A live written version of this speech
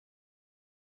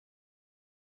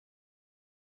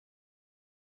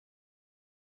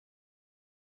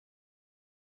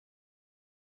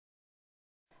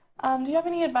Do you have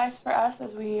any advice for us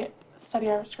as we study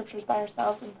our scriptures by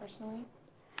ourselves and personally?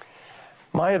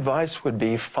 My advice would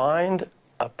be find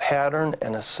a pattern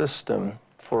and a system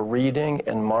for reading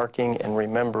and marking and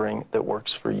remembering that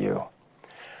works for you.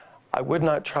 I would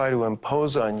not try to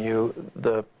impose on you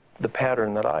the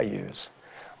pattern that I use.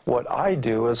 What I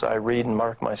do as I read and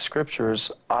mark my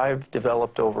scriptures, I've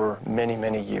developed over many,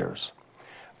 many years.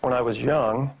 When I was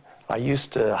young, I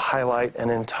used to highlight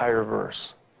an entire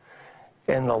verse.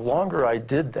 And the longer I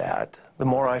did that, the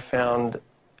more I found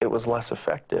it was less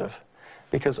effective,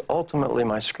 because ultimately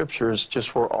my scriptures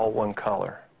just were all one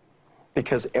color,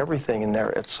 because everything in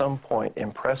there at some point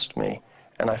impressed me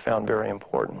and I found very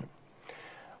important.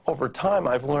 Over time,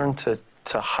 I've learned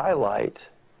to highlight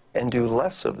and do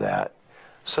less of that,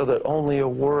 so that only a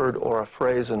word or a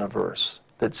phrase in a verse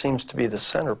that seems to be the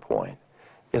center point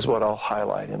is what I'll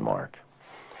highlight and mark.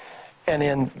 And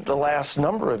in the last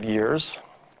number of years,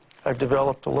 I've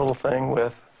developed a little thing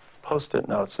with Post-it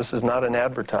notes. This is not an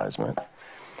advertisement.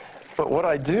 But what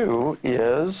I do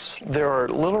is there are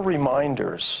little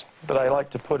reminders that I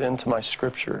like to put into my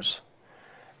scriptures.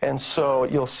 And so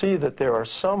you'll see that there are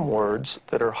some words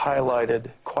that are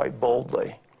highlighted quite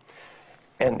boldly.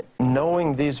 And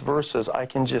knowing these verses, I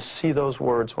can just see those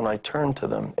words when I turn to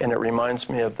them, and it reminds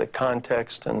me of the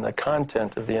context and the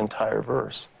content of the entire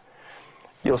verse.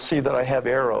 You'll see that I have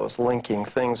arrows linking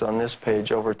things on this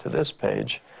page over to this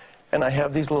page, and I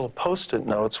have these little Post-it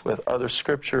notes with other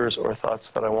scriptures or thoughts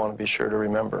that I want to be sure to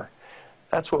remember.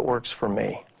 That's what works for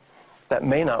me. That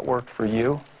may not work for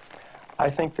you. I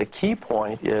think the key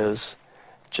point is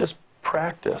just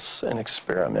practice and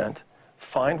experiment.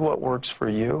 Find what works for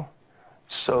you,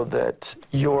 so that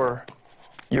your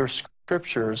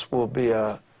scriptures will be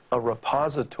a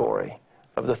repository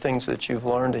of the things that you've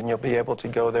learned, and you'll be able to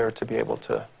go there to be able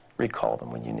to recall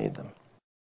them when you need them.